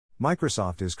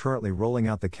Microsoft is currently rolling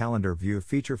out the Calendar View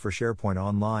feature for SharePoint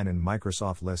Online and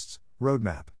Microsoft Lists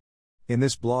roadmap. In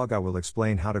this blog I will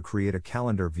explain how to create a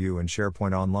calendar view in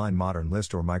SharePoint Online Modern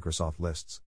List or Microsoft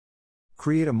Lists.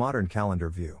 Create a modern calendar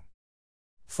view.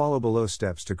 Follow below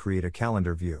steps to create a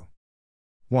calendar view.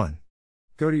 1.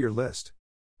 Go to your list.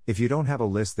 If you don't have a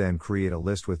list, then create a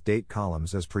list with date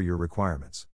columns as per your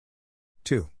requirements.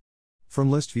 2.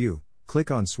 From List View, click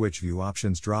on Switch View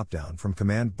Options drop-down from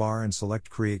Command Bar and select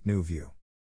Create New View.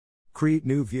 Create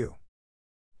New View.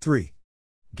 3.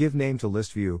 Give name to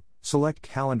List View, select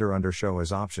Calendar under Show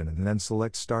as option and then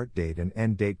select Start Date and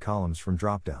End Date columns from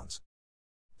drop-downs.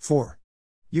 4.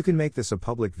 You can make this a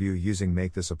public view using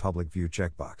Make This a Public View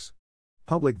checkbox.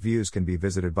 Public views can be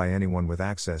visited by anyone with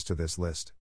access to this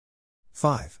list.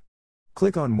 5.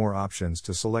 Click on More Options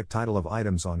to select Title of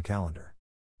Items on Calendar.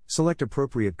 Select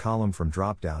appropriate column from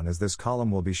drop-down as this column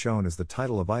will be shown as the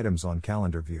title of items on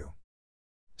Calendar View.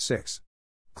 6.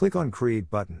 Click on Create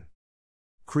button.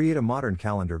 Create a modern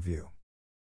calendar view.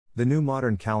 The new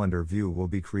modern calendar view will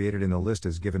be created in the list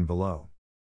as given below.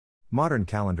 Modern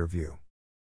calendar view.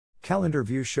 Calendar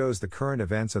view shows the current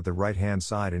events at the right-hand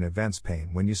side in Events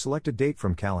pane when you select a date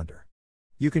from calendar.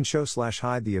 You can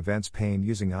show/hide the Events pane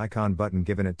using icon button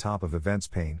given at top of Events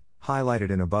pane, highlighted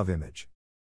in above image.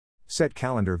 Set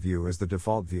calendar view as the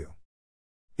default view.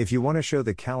 If you want to show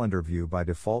the calendar view by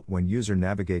default when user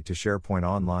navigate to SharePoint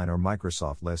Online or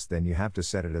Microsoft List, then you have to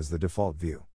set it as the default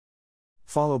view.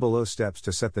 Follow below steps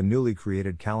to set the newly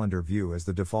created calendar view as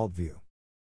the default view.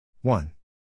 1.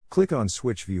 Click on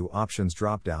Switch View Options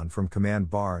drop-down from Command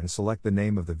Bar and select the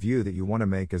name of the view that you want to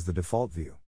make as the default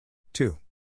view. 2.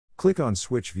 Click on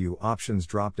Switch View Options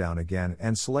drop-down again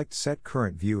and select Set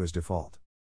Current View as default.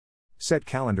 Set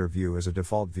Calendar View as a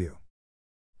default view.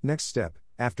 Next step,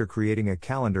 after creating a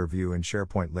calendar view in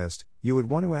SharePoint List, you would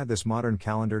want to add this modern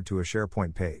calendar to a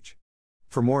SharePoint page.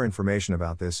 For more information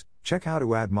about this, check how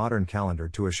to add modern calendar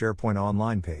to a SharePoint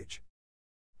Online page.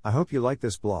 I hope you like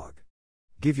this blog.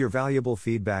 Give your valuable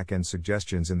feedback and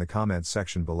suggestions in the comments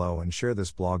section below and share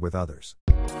this blog with others.